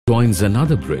joins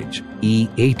another bridge,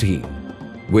 E18,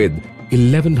 with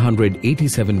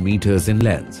 1187 meters in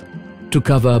length to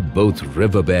cover both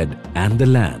riverbed and the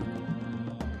land.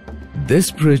 This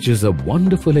bridge is a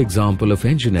wonderful example of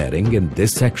engineering in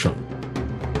this section.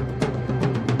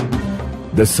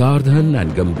 The Sardhan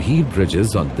and Gambhir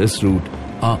bridges on this route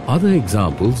are other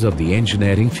examples of the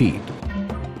engineering feat.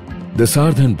 The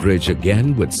Sardhan bridge,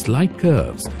 again with slight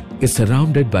curves, is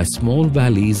surrounded by small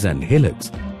valleys and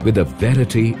hillocks with a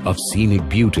variety of scenic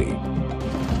beauty.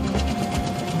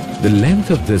 The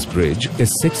length of this bridge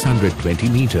is 620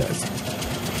 meters.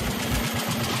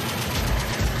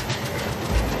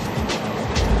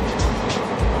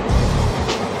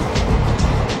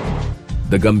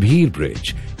 The Gambhir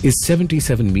Bridge is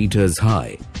 77 meters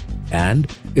high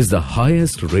and is the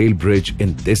highest rail bridge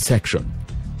in this section.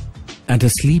 At a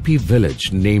sleepy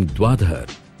village named Dwadhar,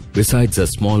 besides a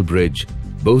small bridge,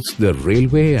 both the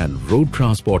railway and road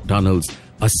transport tunnels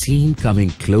are seen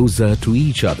coming closer to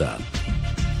each other.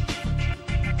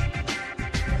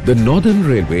 The Northern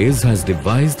Railways has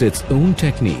devised its own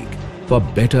technique for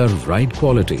better ride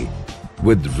quality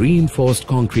with reinforced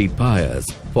concrete piers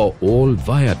for all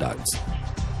viaducts,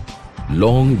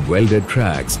 long welded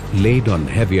tracks laid on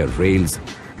heavier rails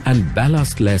and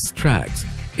ballastless tracks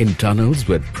in tunnels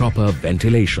with proper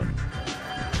ventilation.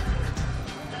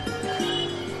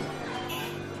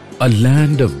 A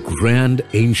land of grand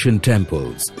ancient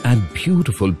temples and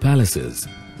beautiful palaces,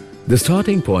 the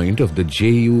starting point of the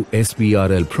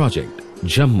JUSBRL project,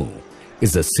 Jammu,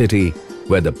 is a city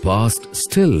where the past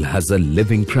still has a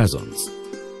living presence.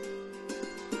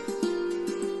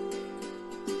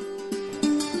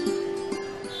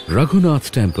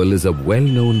 Raghunath Temple is a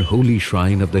well-known holy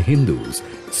shrine of the Hindus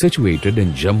situated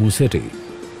in Jammu city.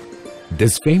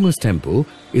 This famous temple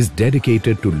is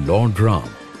dedicated to Lord Ram.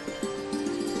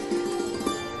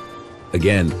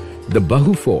 Again, the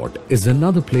Bahu Fort is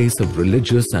another place of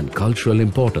religious and cultural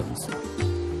importance.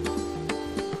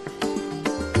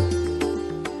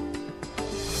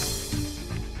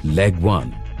 Leg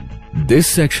 1. This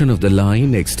section of the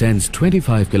line extends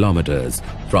 25 kilometers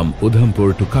from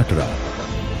Udhampur to Katra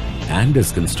and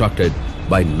is constructed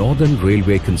by Northern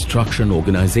Railway Construction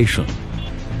Organisation.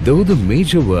 Though the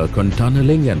major work on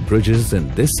tunnelling and bridges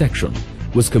in this section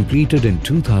was completed in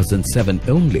 2007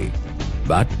 only,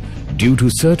 but due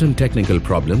to certain technical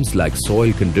problems like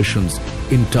soil conditions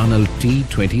in tunnel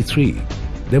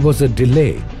T23, there was a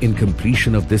delay in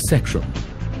completion of this section.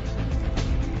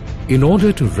 In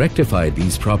order to rectify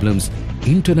these problems,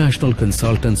 international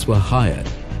consultants were hired.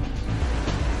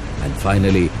 And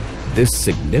finally, this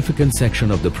significant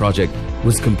section of the project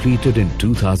was completed in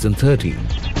 2013.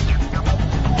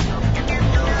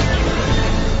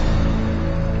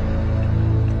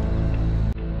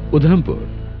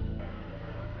 Udhampur,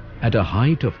 at a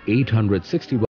height of 861